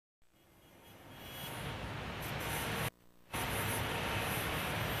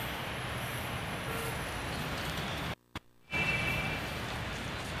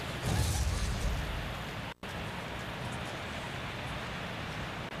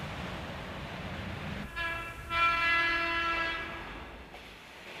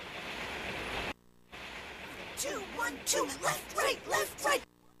1, 2, left, right, left, right.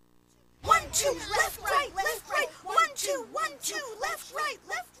 1, 2, left, right, left, right. 1, 2, 1, 2, left,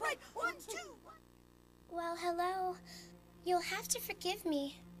 right, 1, 2. Well, hello. You'll have to forgive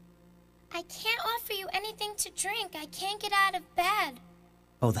me. I can't offer you anything to drink. I can't get out of bed.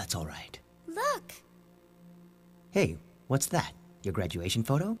 Oh, that's all right. Look. Hey, what's that? Your graduation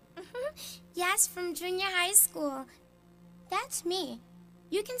photo? Yes, from junior high school. That's me.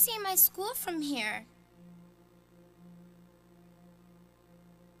 You can see my school from here.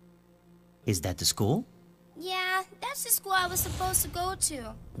 Is that the school? Yeah, that's the school I was supposed to go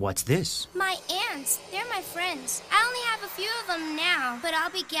to. What's this? My aunts. They're my friends. I only have a few of them now, but I'll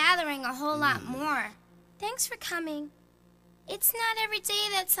be gathering a whole lot more. Thanks for coming. It's not every day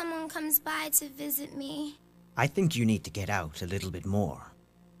that someone comes by to visit me. I think you need to get out a little bit more.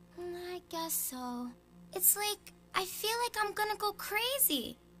 I guess so. It's like, I feel like I'm gonna go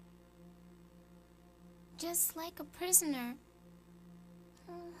crazy. Just like a prisoner.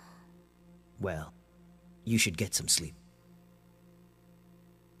 Well, you should get some sleep.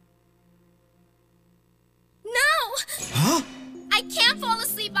 No! Huh? I can't fall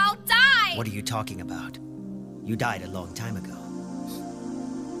asleep, I'll die! What are you talking about? You died a long time ago.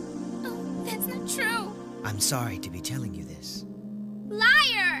 Oh, that's not true. I'm sorry to be telling you this.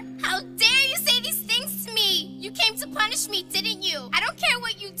 Liar! How dare you say these things to me? You came to punish me, didn't you? I don't care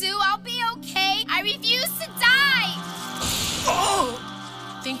what you do, I'll be okay. I refuse to die! Oh!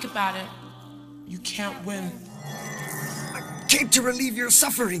 Think about it. You can't win. I came to relieve your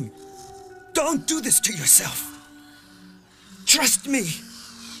suffering. Don't do this to yourself. Trust me.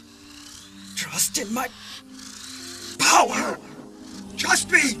 Trust in my power. Trust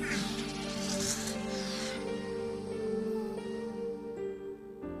me.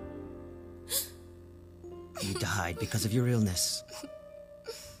 You died because of your illness.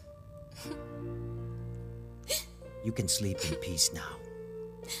 You can sleep in peace now.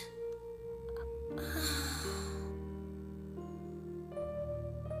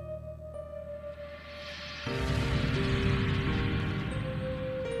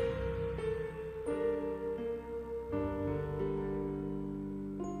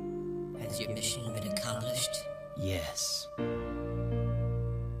 Has your mission been accomplished? Yes.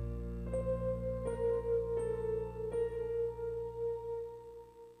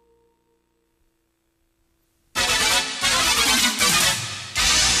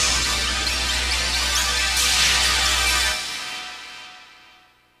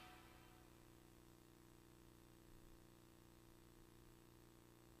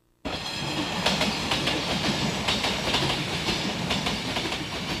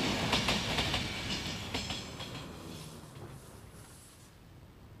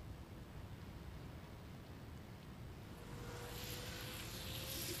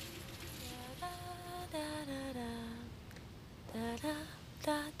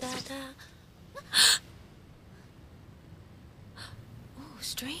 Oh,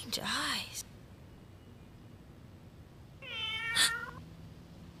 strange eyes.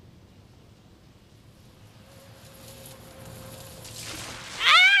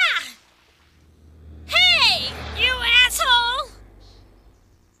 Ah! Hey, you asshole!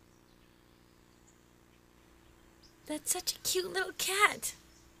 That's such a cute little cat.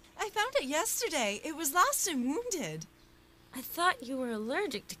 I found it yesterday. It was lost and wounded. I thought you were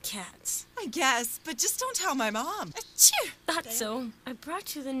allergic to cats. I guess, but just don't tell my mom. Achoo! Thought so. I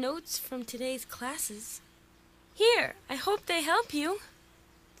brought you the notes from today's classes. Here, I hope they help you.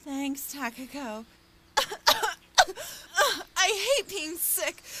 Thanks, Takako. I hate being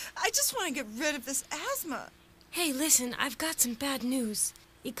sick. I just want to get rid of this asthma. Hey, listen, I've got some bad news.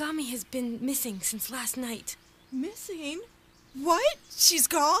 Igami has been missing since last night. Missing? What? She's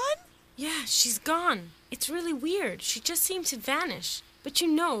gone? Yeah, she's gone. It's really weird. She just seemed to vanish. But you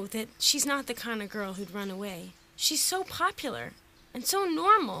know that she's not the kind of girl who'd run away. She's so popular and so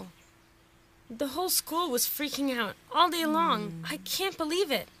normal. The whole school was freaking out all day long. I can't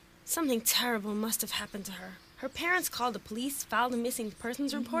believe it. Something terrible must have happened to her. Her parents called the police, filed a missing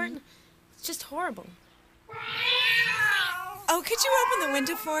persons report. It's just horrible. Oh, could you open the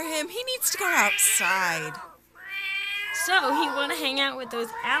window for him? He needs to go outside. So, you want to hang out with those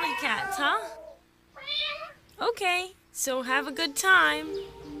alley cats, huh? Okay, so have a good time.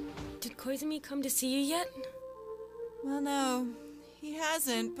 Did Koizumi come to see you yet? Well, no, he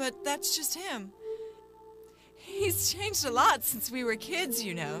hasn't, but that's just him. He's changed a lot since we were kids,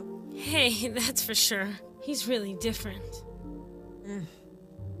 you know. Hey, that's for sure. He's really different.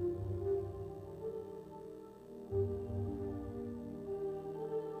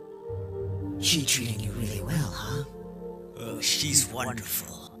 She treating you really well, huh? Oh, she's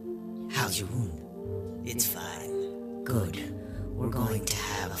wonderful. How's your wound? It's fine. Good. We're going to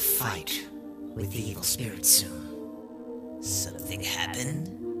have a fight with the evil spirits soon. Something happened?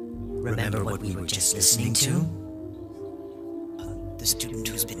 Remember what we were just listening to? The student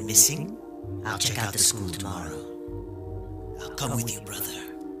who's been missing? I'll check out the school tomorrow. I'll come with you,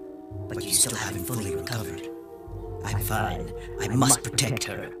 brother. But you still haven't fully recovered. I'm fine. I must protect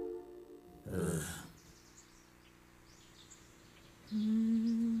her.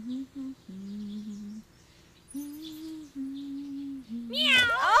 Meow!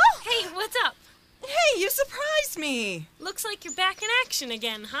 Oh! Hey, what's up? Hey, you surprised me! Looks like you're back in action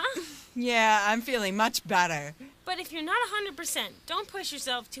again, huh? Yeah, I'm feeling much better. But if you're not 100%, don't push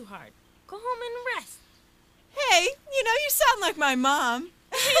yourself too hard. Go home and rest. Hey, you sound like my mom.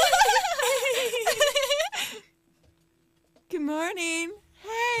 Good morning.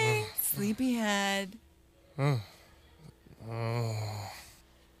 Hey, sleepyhead.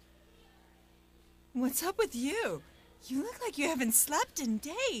 What's up with you? You look like you haven't slept in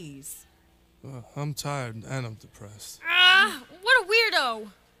days. I'm tired and I'm depressed. What a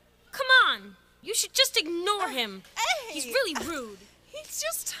weirdo. Come on. You should just ignore him. Hey! He's really rude. He's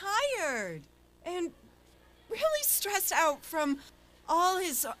just tired. And really stressed out from all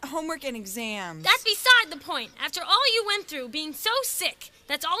his homework and exams. That's beside the point. After all you went through, being so sick,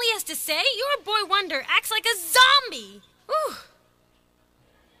 that's all he has to say? Your boy Wonder acts like a zombie. Ooh.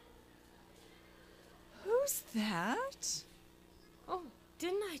 Who's that? Oh,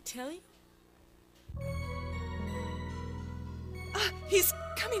 didn't I tell you? He's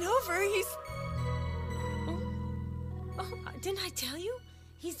coming over. Didn't I tell you?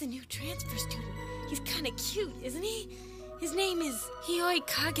 He's the new transfer student. He's kind of cute, isn't he? His name is Hioi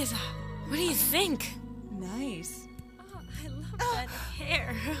Kageza. What do you think? Nice. Oh, I love that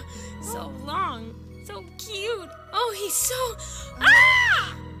hair. So long. So cute. Oh, he's so...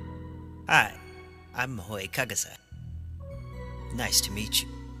 Ah! Hi, I'm Hoi Kagasa. Nice to meet you.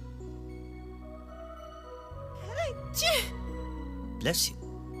 Bless you.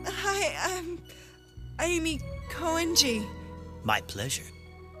 Hi, I'm Amy Koenji. My pleasure.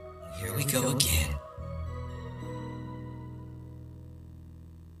 Here we go again.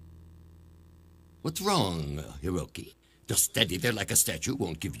 What's wrong, Hiroki? Just steady there like a statue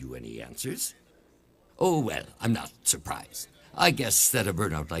won't give you any answers. Oh, well, I'm not surprised. I guess that a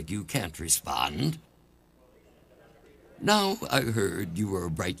burnout like you can't respond. Now, I heard you were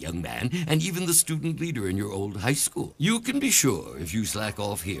a bright young man, and even the student leader in your old high school. You can be sure if you slack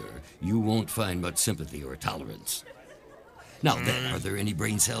off here, you won't find much sympathy or tolerance. Now then, are there any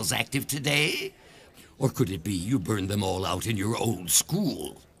brain cells active today? Or could it be you burned them all out in your old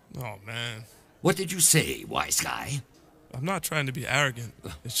school? Oh, man. What did you say, wise guy? I'm not trying to be arrogant.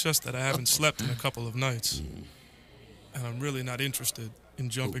 It's just that I haven't slept in a couple of nights. And I'm really not interested in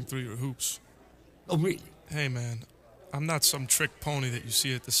jumping through your hoops. Oh, really? Hey, man. I'm not some trick pony that you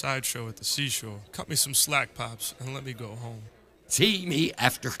see at the sideshow at the seashore. Cut me some slack, Pops, and let me go home. See me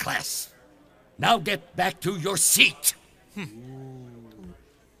after class. Now get back to your seat.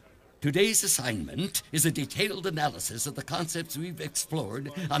 Today's assignment is a detailed analysis of the concepts we've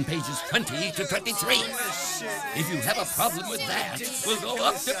explored on pages 20 to 23. If you have a problem with that, we'll go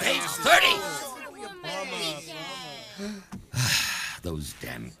up to page 30. Those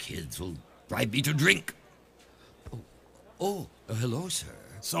damn kids will drive me to drink. Hello, sir.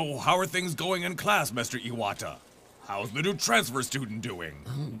 So, how are things going in class, Mr. Iwata? How's the new transfer student doing?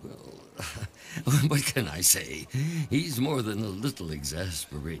 What can I say? He's more than a little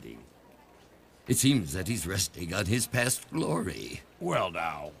exasperating. It seems that he's resting on his past glory. Well,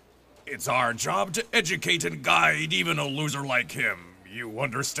 now, it's our job to educate and guide even a loser like him. You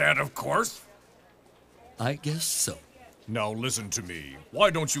understand, of course? I guess so. Now listen to me.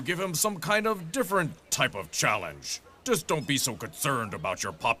 Why don't you give him some kind of different type of challenge? Just don't be so concerned about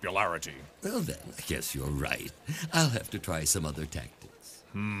your popularity. Well then, I guess you're right. I'll have to try some other tactics.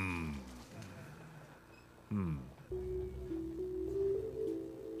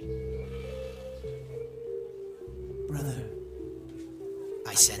 Brother,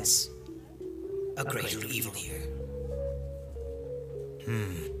 I sense a greater evil here.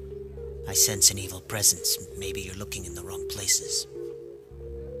 I sense an evil presence. Maybe you're looking in the wrong places.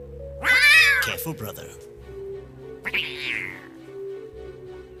 Careful, brother.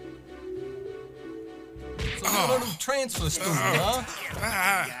 So you're a new transfer student, huh?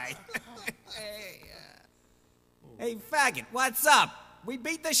 Hey, faggot, what's up? We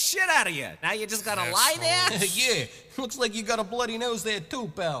beat the shit out of you. Now you just gonna lie there? Yeah, looks like you got a bloody nose there too,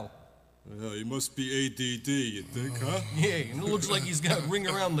 pal. He must be ADD, you think, huh? Yeah, and it looks like he's got a ring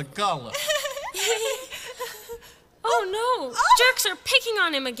around the collar. Oh no! Jerks are picking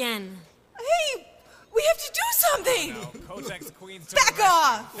on him again. Hey, we We have to do something! Kotek's queen's to Back the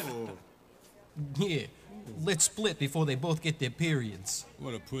rescue. off! Yeah, let's split before they both get their periods.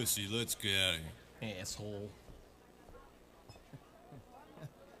 What a pussy. Let's get out of here. Asshole.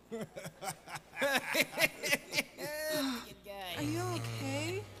 Are you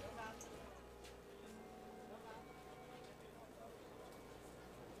okay?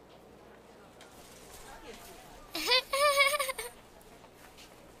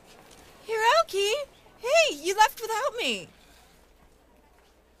 Hiroki! Hey, you left without me.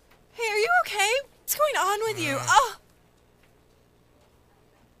 Hey, are you okay? What's going on with you? Oh!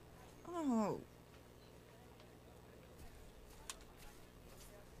 Oh.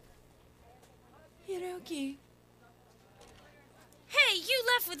 Hiroki. Hey, you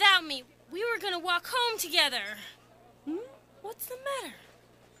left without me. We were gonna walk home together. What's the matter?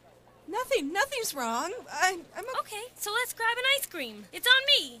 Nothing's wrong. I'm okay. So let's grab an ice cream. It's on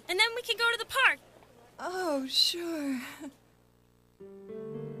me, and then we can go to the park. Oh, sure.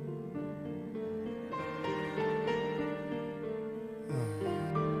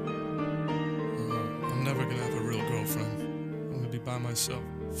 I'm never gonna have a real girlfriend. I'm gonna be by myself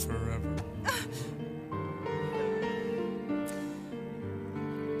forever.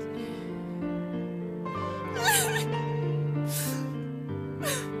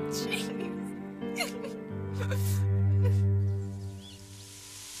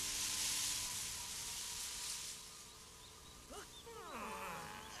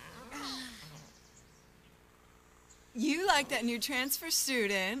 You like that new transfer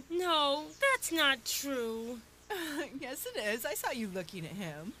student? No, that's not true. Yes, it is. I saw you looking at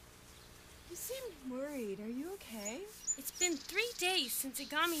him. You seem worried. Are you okay? It's been 3 days since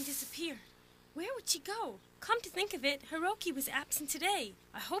Igami disappeared. Where would she go? Come to think of it, Hiroki was absent today.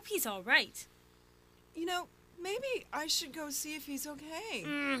 I hope he's all right. You know, maybe I should go see if he's okay.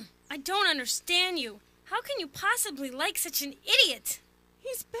 I don't understand you. How can you possibly like such an idiot?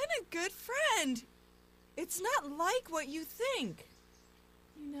 He's been a good friend. It's not like what you think.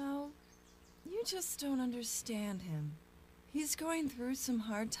 You know, you just don't understand him. He's going through some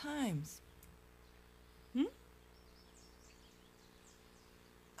hard times.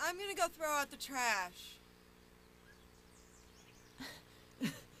 I'm gonna go throw out the trash.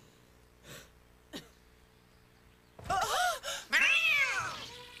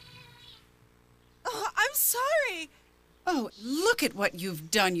 Oh, I'm sorry. Oh, look at what you've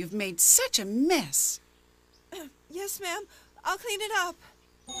done. You've made such a mess. Yes, ma'am. I'll clean it up.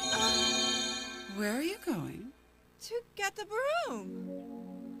 Where are you going? To get the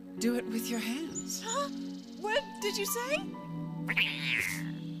broom. Do it with your hands. Huh? What did you say?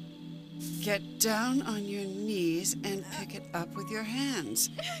 Get down on your knees and pick it up with your hands.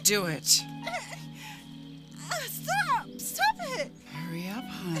 Do it. Stop! Stop it! Hurry up,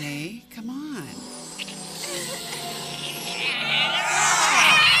 honey. Come on.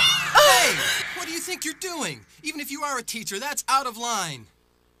 Hey! What do you think you're doing? Even if you are a teacher, that's out of line.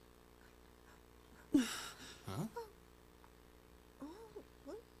 Huh?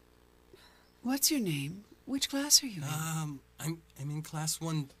 What's your name? Which class are you in? I'm in class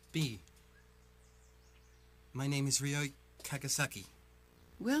 1B. My name is Ryoi Kagasaki.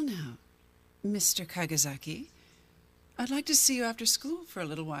 Well now, Mr. Kagazaki, I'd like to see you after school for a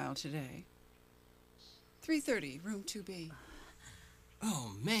little while today. 3:30, room 2B.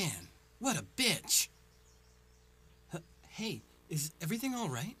 Oh, man. What a bitch. Hey, is everything all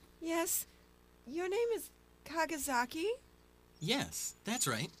right? Yes. Your name is Kagazaki? Yes, that's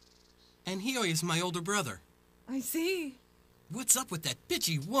right. And Hioi is my older brother. I see. What's up with that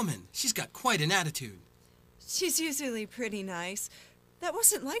bitchy woman? She's got quite an attitude. She's usually pretty nice. That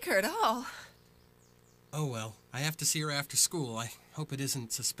wasn't like her at all. Oh, well, I have to see her after school. I hope it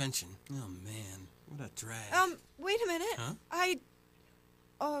isn't suspension. Oh, man, what a drag. Wait a minute. Huh?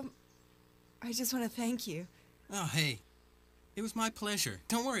 I just want to thank you. Oh, hey. It was my pleasure.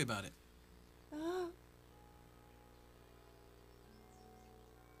 Don't worry about it. Oh.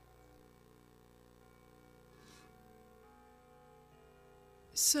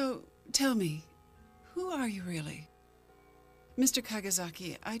 So, tell me, who are you really? Mr.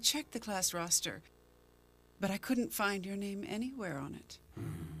 Kagazaki, I checked the class roster, but I couldn't find your name anywhere on it.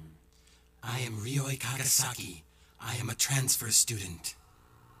 I am Ryoi Kagasaki. I am a transfer student.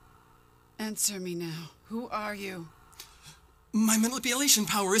 Answer me now. Who are you? My manipulation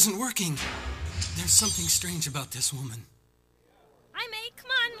power isn't working. There's something strange about this woman. Hi, May. Come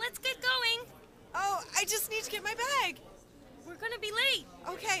on, let's get going. Oh, I just need to get my bag. We're gonna be late.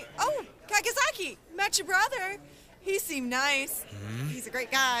 Okay. Oh, Kagazaki, met your brother. He seemed nice. He's a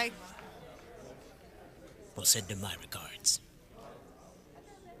great guy. Well, send him my regards.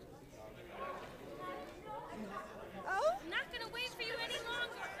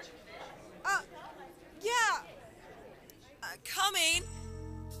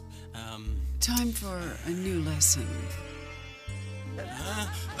 Time for a new lesson.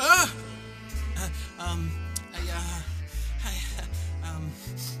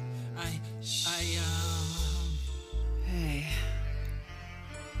 Hey.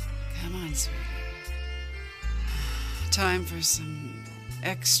 Come on, sweetie. Time for some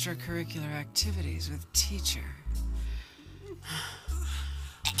extracurricular activities with teacher.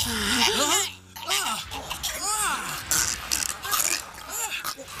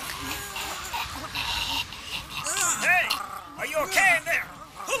 Hey! Are you okay in there?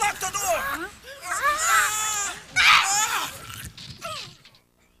 Who locked the door?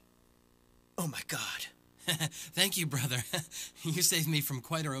 Oh my God. Thank you, brother. You saved me from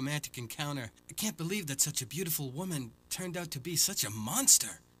quite a romantic encounter. I can't believe that such a beautiful woman turned out to be such a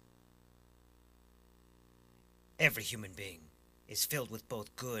monster. Every human being is filled with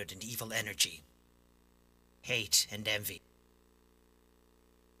both good and evil energy. Hate and envy.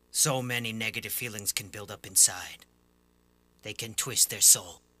 So many negative feelings can build up inside. They can twist their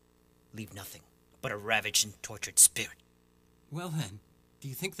soul, leave nothing but a ravaged and tortured spirit. Well then, do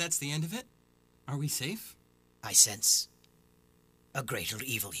you think that's the end of it? Are we safe? I sense a greater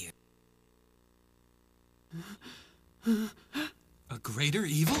evil here. A greater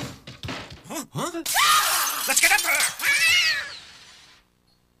evil? Huh? Let's get after her!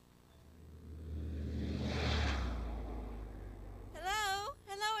 Hello?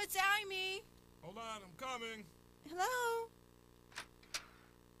 Hello, it's Amy. Hold on, I'm coming. Hello?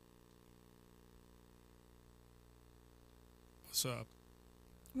 What's up?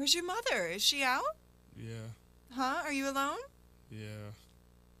 Where's your mother? Is she out? Yeah, Huh? Are you alone? yeah.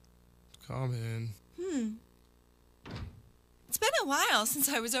 Come in. It's been a while since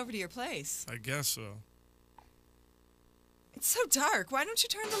I was over to your place. I guess so. It's so dark. Why don't you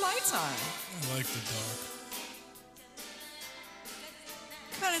turn the lights on? I like the dark.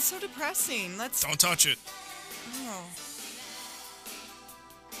 Come on, it's so depressing. Let's... Don't touch it. Oh.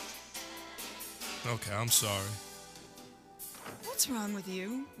 Okay, I'm sorry. What's wrong with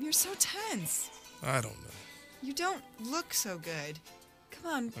you? You're so tense. I don't know. You don't look so good.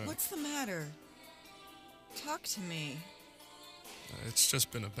 Come on, Hey. what's the matter? Talk to me. It's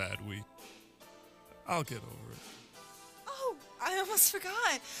just been a bad week. I'll get over it. Oh, I almost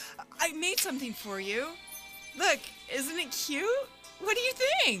forgot. I made something for you. Look, isn't it cute? What do you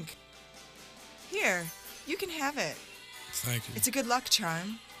think? Here, you can have it. Thank you. It's a good luck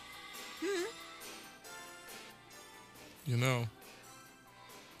charm. You know,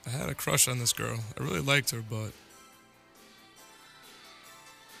 I had a crush on this girl. I really liked her, but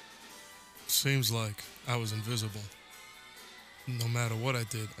seems like I was invisible. No matter what I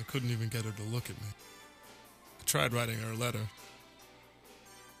did, I couldn't even get her to look at me. I tried writing her a letter.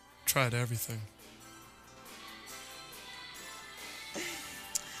 Tried everything.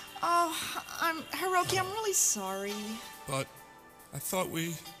 Oh, Hiroki, I'm really sorry. But I thought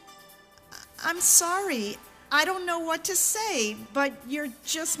I'm sorry. I don't know what to say, but you're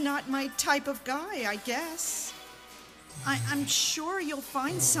just not my type of guy, I guess. I'm sure you'll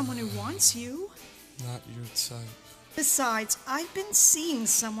find someone who wants you. Not your type. Besides, I've been seeing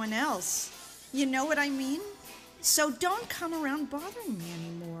someone else. You know what I mean? So don't come around bothering me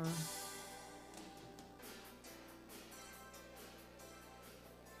anymore.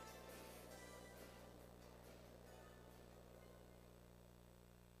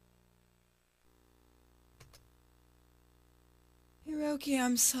 Hiroki,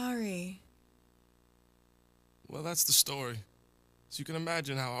 I'm sorry. Well, that's the story. So you can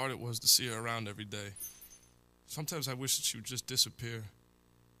imagine how hard it was to see her around every day. Sometimes I wish that she would just disappear.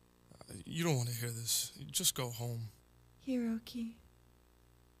 You don't want to hear this. You just go home. Hiroki.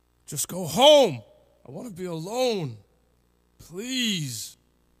 Just go home! I want to be alone. Please.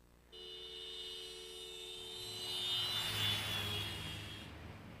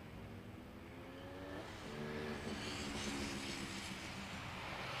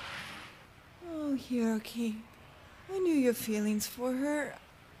 Oh, Hiroki. I knew your feelings for her.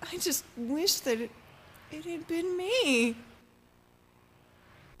 I just wish that it had been me.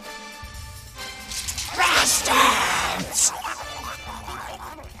 Bastards!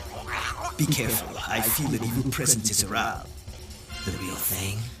 Be careful. I feel an evil presence is around. The real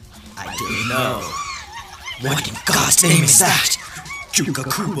thing? I don't know. What in God's name is that?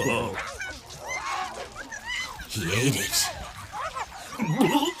 Jukakubo. He ate it.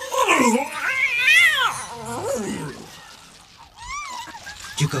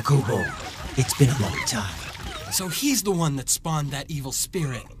 Jukakubo, it's been a long time. So he's the one that spawned that evil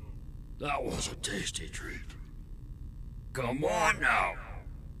spirit. That was a tasty treat. Come on now.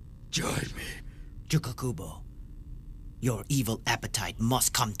 Join me. Jukakubo, Your evil appetite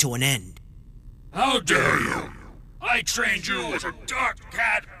must come to an end. How dare you! I trained you as a dark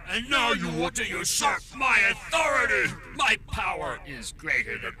cat, and now you want to usurp my authority! My power is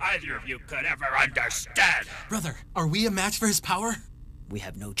greater than either of you could ever understand! Brother, are we a match for his power? We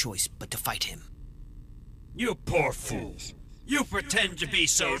have no choice but to fight him. You poor fools. You pretend to be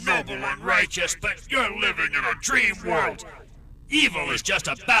so noble and righteous, but you're living in a dream world. Evil is just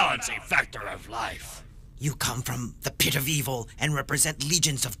a balancing factor of life. You come from the pit of evil and represent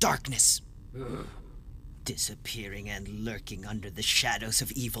legions of darkness. Disappearing and lurking under the shadows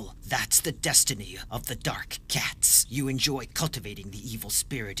of evil. That's the destiny of the dark cats. You enjoy cultivating the evil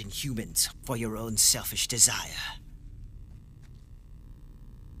spirit in humans for your own selfish desire.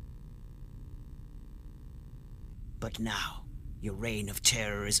 But now, your reign of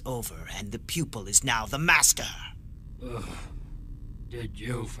terror is over, and the pupil is now the master. Did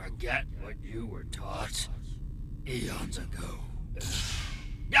you forget what you were taught eons ago?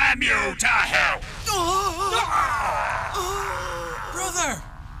 Damn you to hell! Brother!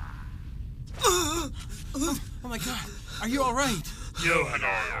 Oh my god, are you alright? You and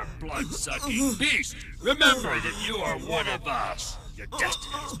I are blood-sucking beasts. Remember that you are one of us. Your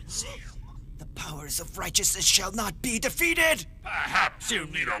destiny has been sealed. The powers of righteousness shall not be defeated! Perhaps you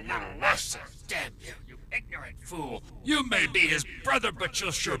need a little lesson. Damn you, you ignorant fool. You may be his brother, but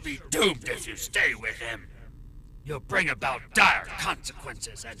you'll sure be doomed if you stay with him. You'll bring about dire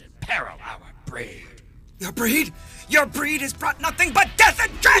consequences and imperil our breed. Your breed? Your breed has brought nothing but death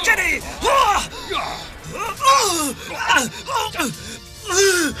and tragedy! You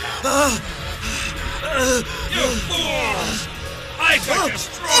fools! I could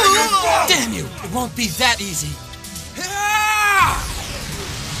destroy you both! Damn you! It won't be that easy.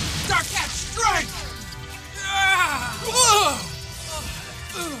 Dark Cat, strike!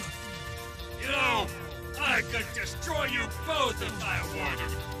 You know, I could destroy you both if I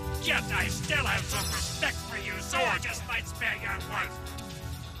wanted. Yet I still have some respect for you, so I just might spare your life.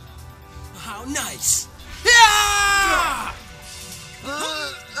 How nice!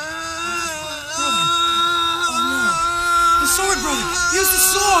 The sword, brother! Use the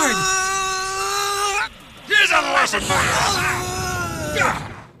sword! Here's a lesson for you!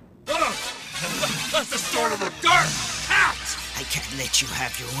 That's the sword of a dark cat! I can't let you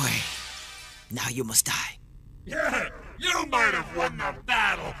have your way. Now you must die. Yeah, you might have won the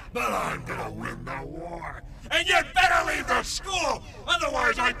battle, but I'm gonna win the war. And you'd better leave the school,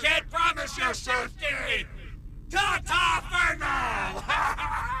 otherwise I can't promise your safety. Ta-ta for now!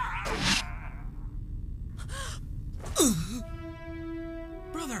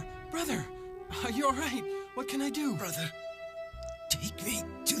 Brother, are you alright? What can I do? Brother, take me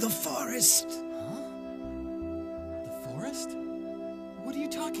to the forest. The forest? What are you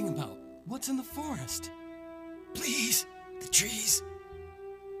talking about? What's in the forest? Please, the trees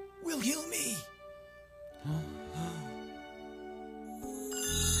will heal me.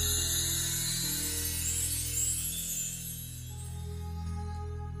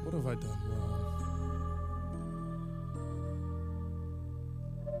 What have I done wrong?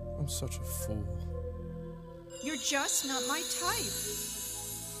 I'm such a fool. You're just not my type.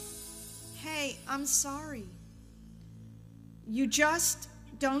 Hey, I'm sorry. You just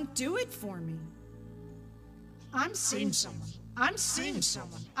don't do it for me. I'm seeing someone. I'm seeing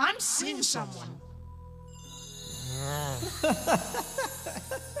someone. I'm seeing someone.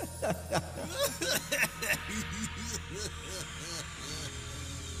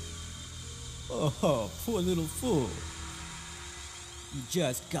 Oh, poor little fool. You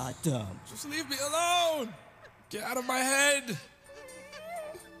just got dumb. Just leave me alone! Get out of my head!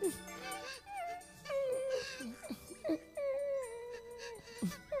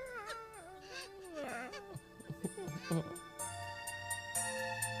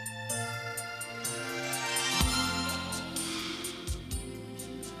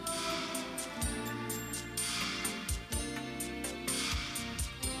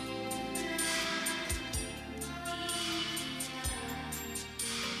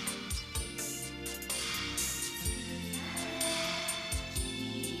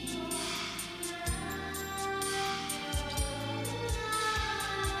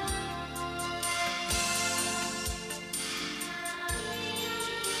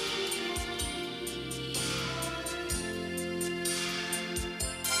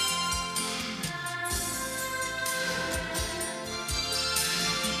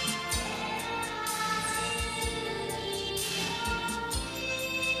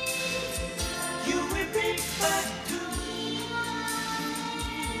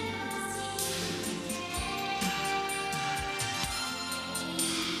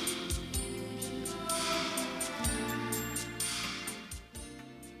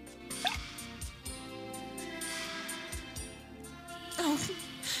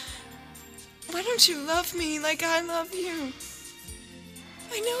 don't you love me like I love you?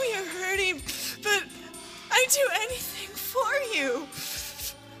 I know you're hurting, but I'd do anything for you.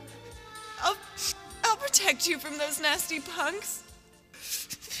 I'll protect you from those nasty punks.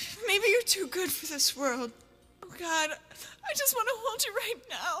 Maybe you're too good for this world. Oh, God, I just want to hold you right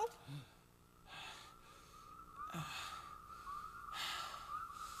now.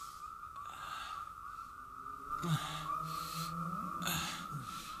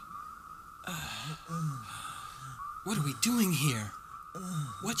 What are we doing here?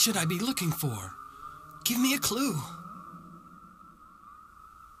 What should I be looking for? Give me a clue.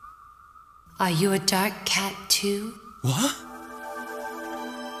 Are you a dark cat too? What?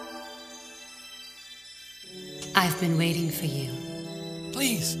 I've been waiting for you.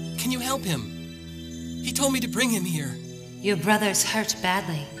 Please, can you help him? He told me to bring him here. Your brother's hurt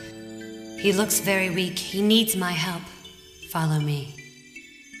badly. He looks very weak. He needs my help. Follow me.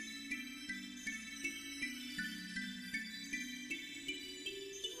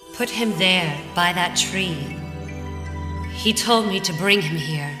 Put him there, by that tree. He told me to bring him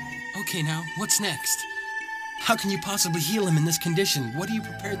here. Okay, now, what's next? How can you possibly heal him in this condition? What are you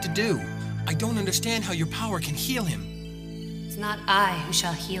prepared to do? I don't understand how your power can heal him. It's not I who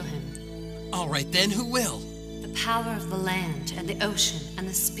shall heal him. All right, then, who will? The power of the land and the ocean and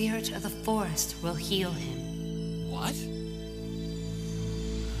the spirit of the forest will heal him. What?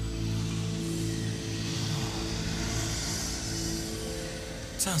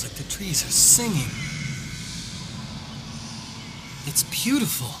 Sounds like the trees are singing. It's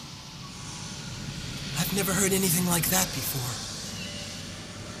beautiful. I've never heard anything like that before.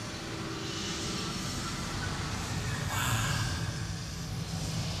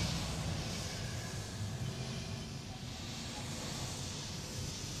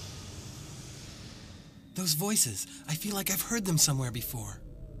 Those voices, I feel like I've heard them somewhere before.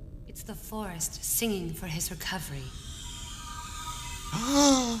 It's the forest singing for his recovery.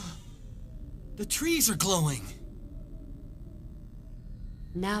 The trees are glowing.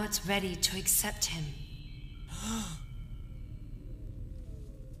 Now it's ready to accept him.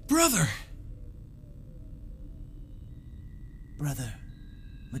 Brother! Brother,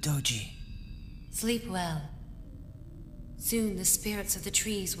 Madoji. Sleep well. Soon the spirits of the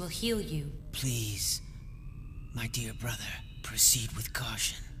trees will heal you. Please, my dear brother, proceed with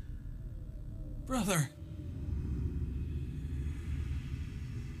caution. Brother!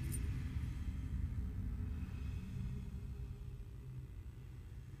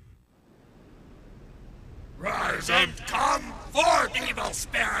 Rise and come forth, evil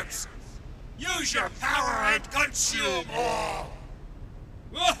spirits! Use your power and consume all!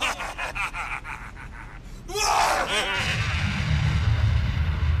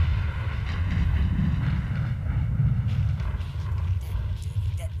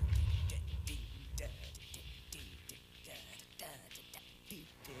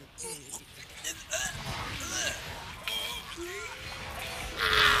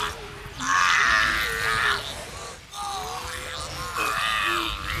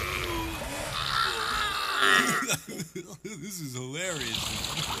 This is hilarious.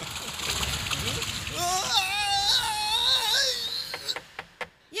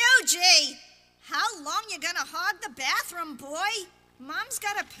 Yuji! How long you gonna hog the bathroom, boy? Mom's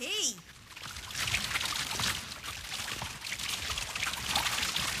gotta pee.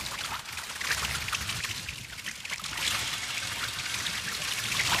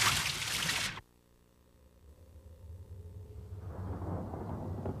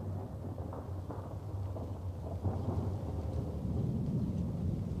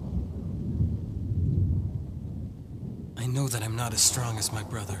 I know that I'm not as strong as my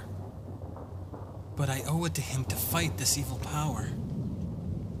brother, but I owe it to him to fight this evil power.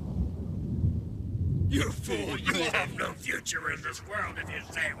 You fool! You will have no future in this world if you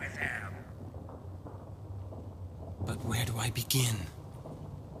stay with him! But where do I begin?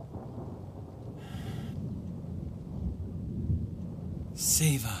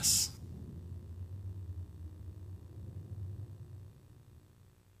 Save us.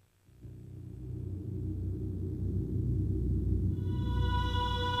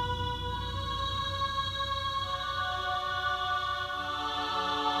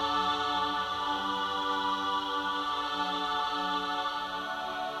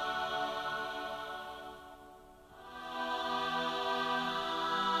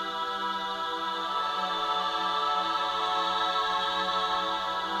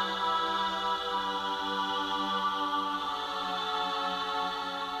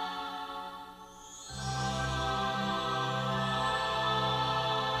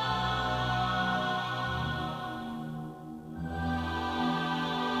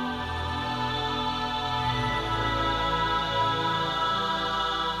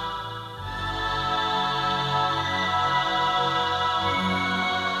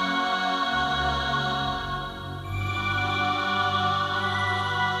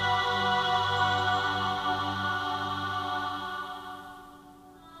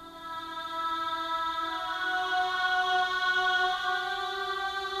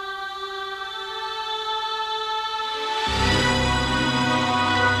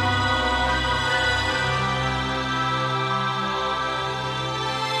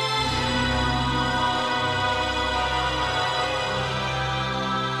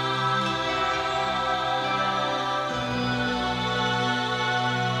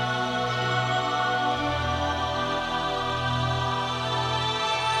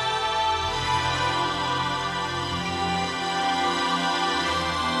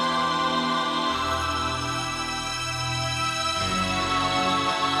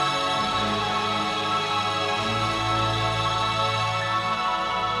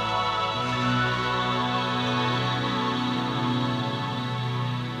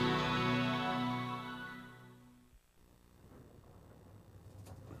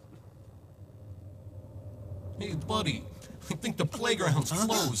 Hey, buddy. I think the playground's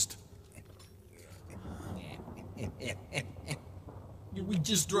closed. We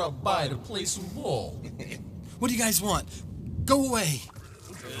just dropped by to play some ball. What do you guys want? Go away.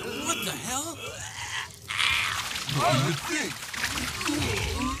 What the hell? What do you think?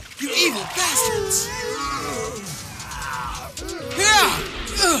 You evil bastards! Yeah!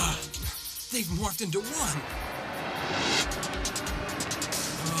 They've morphed into one.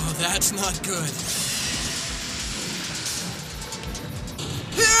 Oh, that's not good.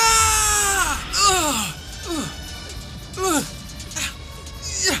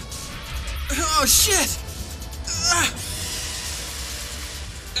 Oh, shit!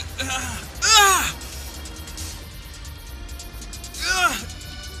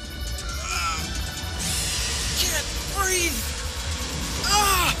 Can't breathe!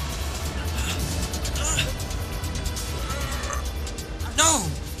 No!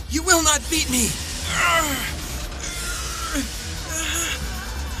 You will not beat me!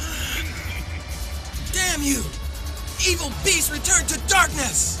 Damn you! Evil beast, return to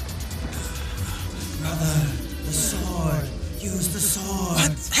darkness! Brother, the sword. Use the sword.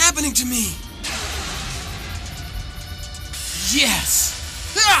 What's happening to me? Yes!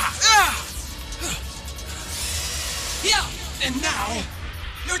 Yeah! And now,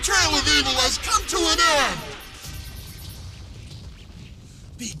 your trail of evil has come to an end!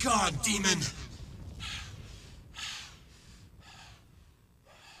 Be gone, demon!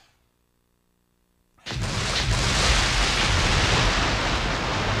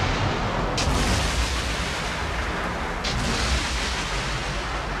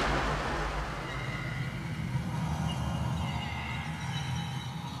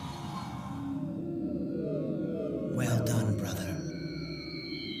 Well done, brother.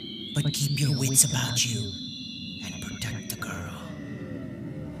 But keep your wits about you and protect the girl.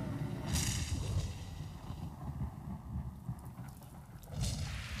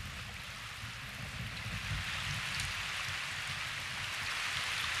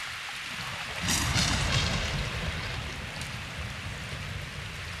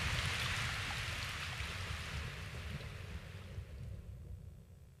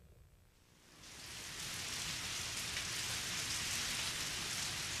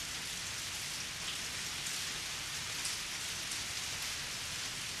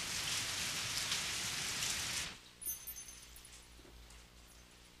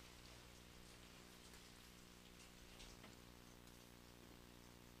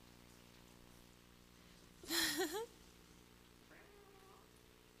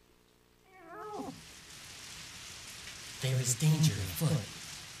 There is danger afoot.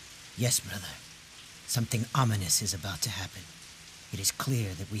 Yes, brother. Something ominous is about to happen. It is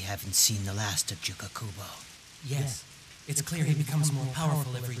clear that we haven't seen the last of Jukakubo. Yes, it's clear he becomes more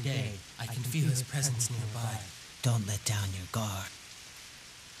powerful every day. I can feel his presence nearby. Don't let down your guard.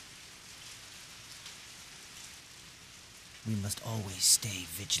 We must always stay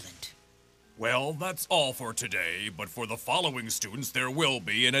vigilant. Well, that's all for today, but for the following students, there will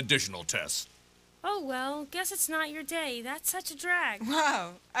be an additional test. Oh, well, guess it's not your day. That's such a drag.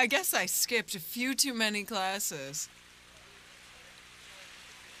 Wow, I guess I skipped a few too many classes.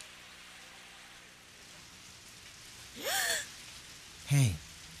 Hey,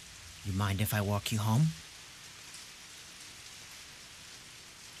 you mind if I walk you home?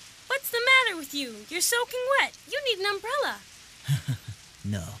 What's the matter with you? You're soaking wet. You need an umbrella.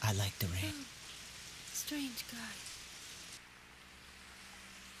 No, I like the rain. Strange guy.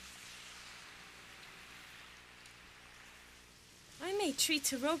 I may treat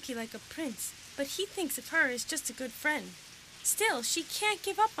Toroki like a prince, but he thinks of her as just a good friend. Still, she can't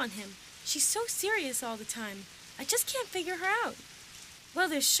give up on him. She's so serious all the time. I just can't figure her out. Well,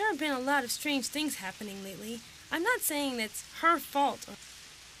 there's sure been a lot of strange things happening lately. I'm not saying that's her fault.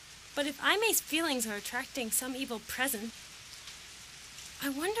 But if Aime's feelings are attracting some evil presence, I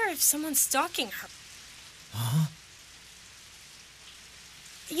wonder if someone's stalking her. Huh?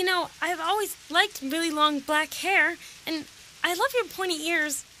 You know, I've always liked really long black hair, and I love your pointy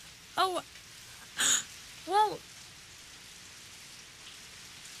ears. Oh, well,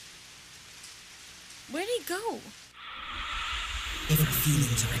 where'd he go? If her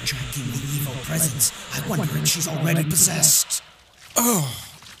feelings are attracting the evil presence, I wonder if she's already possessed. Oh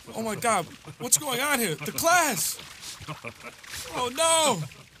my God, what's going on here? The class! Oh no!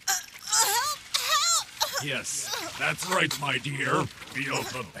 Yes, that's right, my dear. Feel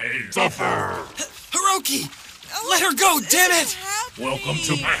the pain. Suffer! Hiroki! Let her go, damn it! Welcome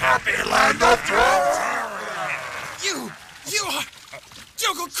to my happy land of You are...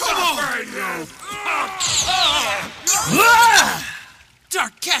 Jukakubo!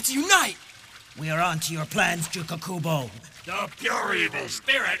 Dark Cats unite! We are on to your plans, Jukakubo. The pure evil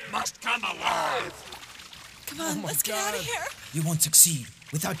spirit must come alive. Come on, let's get out of here. You won't succeed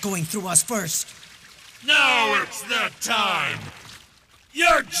without going through us first. Now it's the time.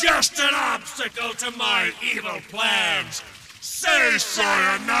 You're just an obstacle to my evil plans. Say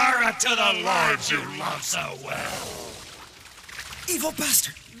sayonara to the lords you love so well. Evil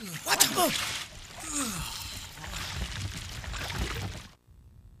bastard! What the...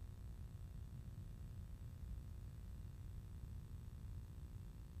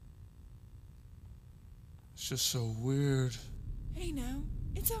 It's just so weird. Hey, now,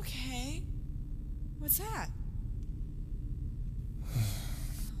 it's okay. What's that?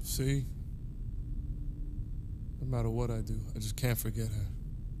 See? No matter what I do, I just can't forget her.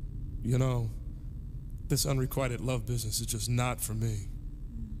 You know, this unrequited love business is just not for me.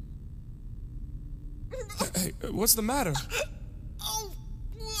 Hey, what's the matter?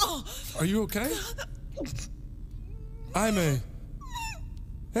 Are you okay? Aime.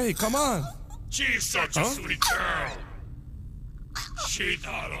 Hey, come on. She's such a sweet girl. She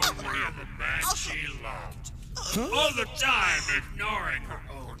thought only of the man she loved. All the time ignoring her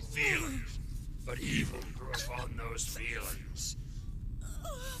own feelings. But evil grew upon those feelings.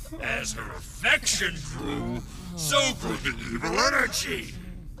 As her affection grew, so grew the evil energy.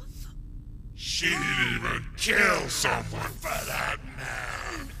 She'd even kill someone for that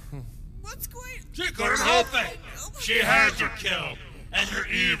man. What's going on? She couldn't help it. She had to kill. And her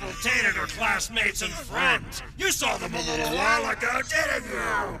evil tainted her classmates and friends. You saw them a little while ago, didn't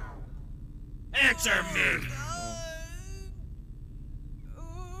you? Answer me.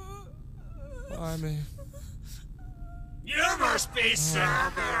 Aime. You must be so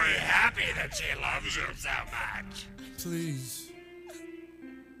very happy that she loves you so much. Please.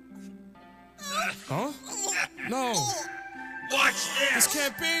 Huh? No. Watch this. This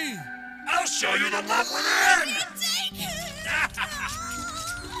can't be. I'll show you the love within. Take it.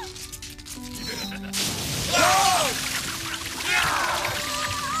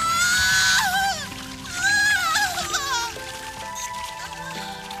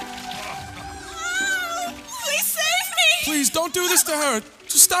 Please save me. Please don't do this to her.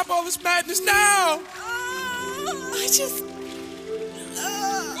 Just stop all this madness now. I just...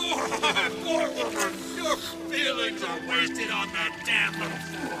 Poor woman, your feelings are wasted on that damn little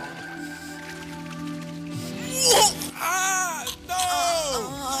fool. No!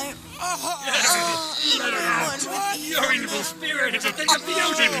 Let her out. Your evil spirit is a thing of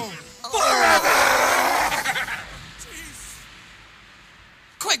beauty. Forever!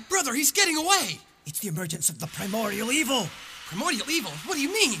 Quick, brother, he's getting away! It's the emergence of the primordial evil. Primordial evil? What do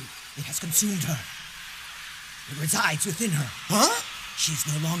you mean? It has consumed her. It resides within her. Huh? She is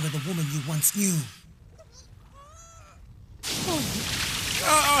no longer the woman you once knew.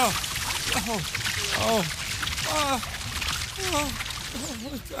 Oh,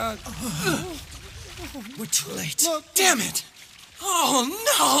 God. We're too late. Look, damn it! Oh,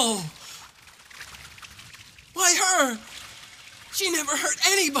 no! Why her? She never hurt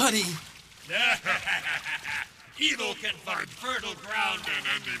anybody! Evil can find fertile ground in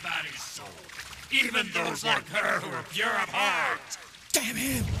anybody's soul. Even those like her who are pure of heart. Damn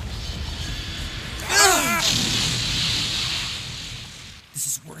him! This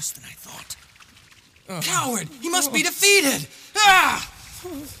is worse than I thought. Coward! He must be defeated! Ah!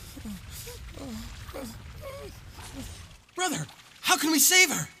 Brother, how can we save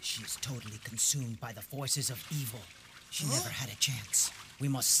her? She is totally consumed by the forces of evil. She never had a chance. We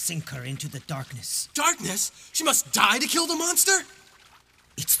must sink her into the darkness. Darkness? She must die to kill the monster?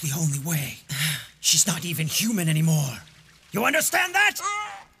 It's the only way. She's not even human anymore. You understand that?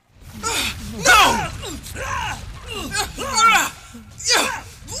 No!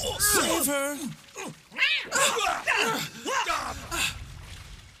 Save her! Stop!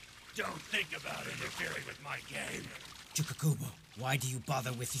 Don't think about interfering with my game. Jukakubo, why do you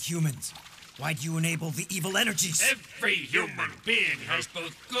bother with the humans? Why do you enable the evil energies? Every human being has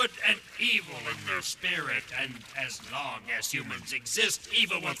both good and evil in their spirit, and as long as humans exist,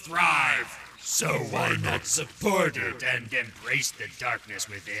 evil will thrive. So why not support it and embrace the darkness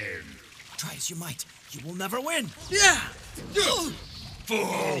within? Try as you might, you will never win. Yeah!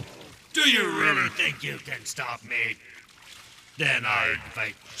 Fool! Do you really think you can stop me? Then I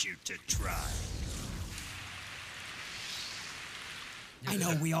invite you to try. I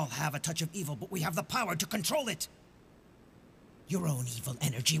know we all have a touch of evil, but we have the power to control it. Your own evil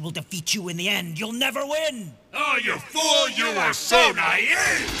energy will defeat you in the end. You'll never win! Oh, you fool! You are so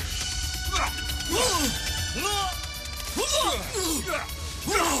naive!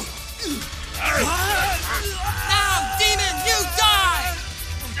 Now, demon, you die!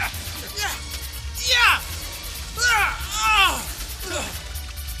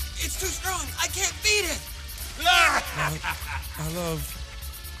 I can't beat it! My love.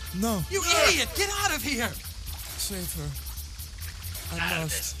 No. You idiot! Get out of here! Save her. I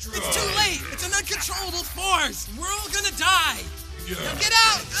must. It's too late! It's an uncontrollable force! We're all gonna die! Yeah. Now get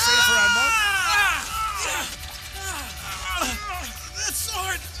out! Save her, I must. That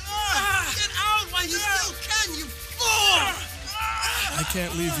sword! Get out while you still can, you fool! I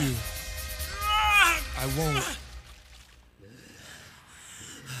can't leave you. I won't.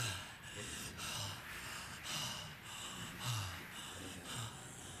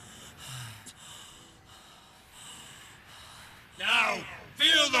 Now,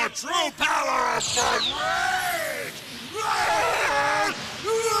 feel the true power of my rage!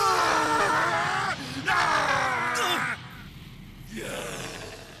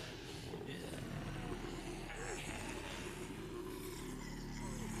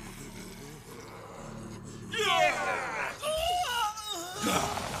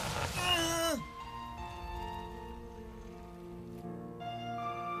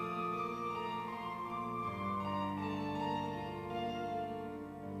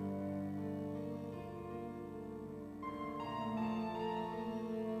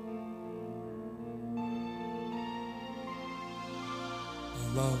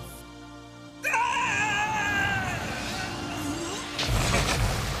 Love.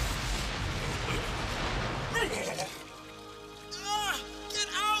 Get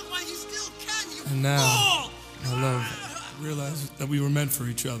out while you still can, you And now, fool! my love, I realize that we were meant for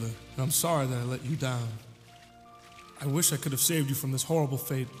each other. And I'm sorry that I let you down. I wish I could have saved you from this horrible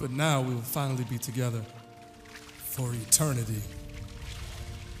fate, but now we will finally be together. For eternity.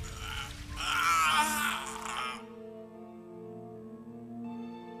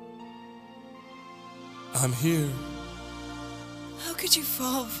 I'm here. How could you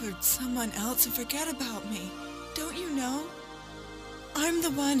fall for someone else and forget about me? Don't you know? I'm the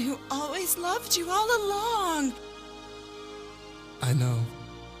one who always loved you all along. I know.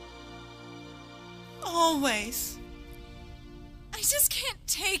 Always. I just can't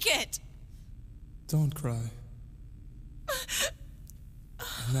take it. Don't cry.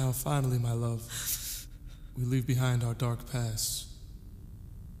 And now, finally, my love, we leave behind our dark pasts.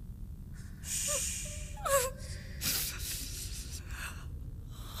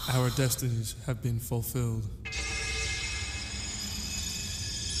 Our destinies have been fulfilled.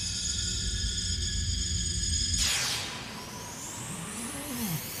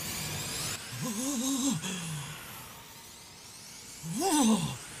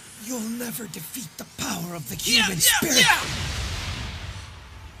 You'll never defeat the power of the human spirit.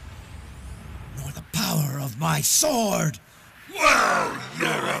 Nor the power of my sword. Well, you're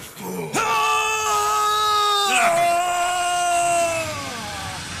a fool.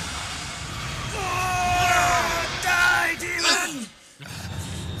 Die, demon!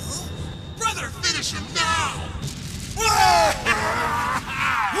 Brother, finish him now!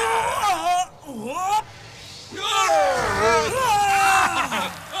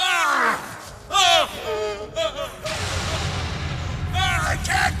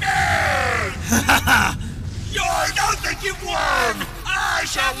 Attack me! You don't think you've won! I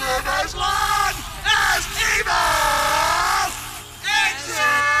shall live as long as evil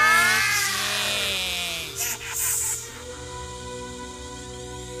exists!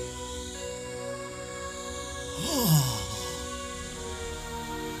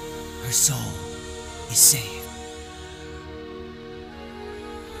 Her soul is saved.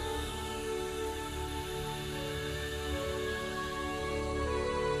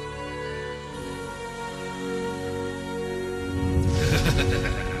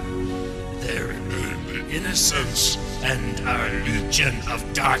 There remain the innocents and our legion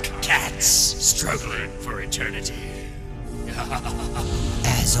of dark cats struggling for eternity.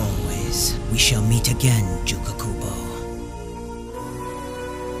 As always, we shall meet again, Jukakubo.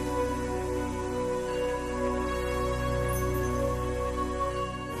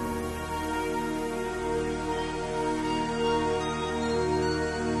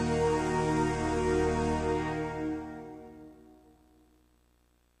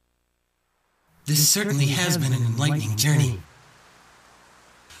 This certainly has been an enlightening journey.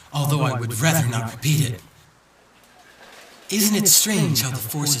 Although I would rather not repeat it. Isn't it strange how the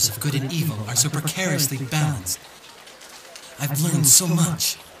forces of good and evil are so precariously balanced? I've learned so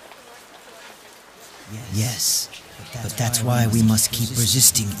much. Yes, but that's why we must keep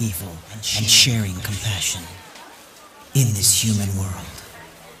resisting evil and sharing compassion in this human world.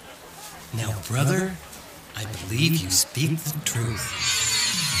 Now, brother, I believe you speak the truth.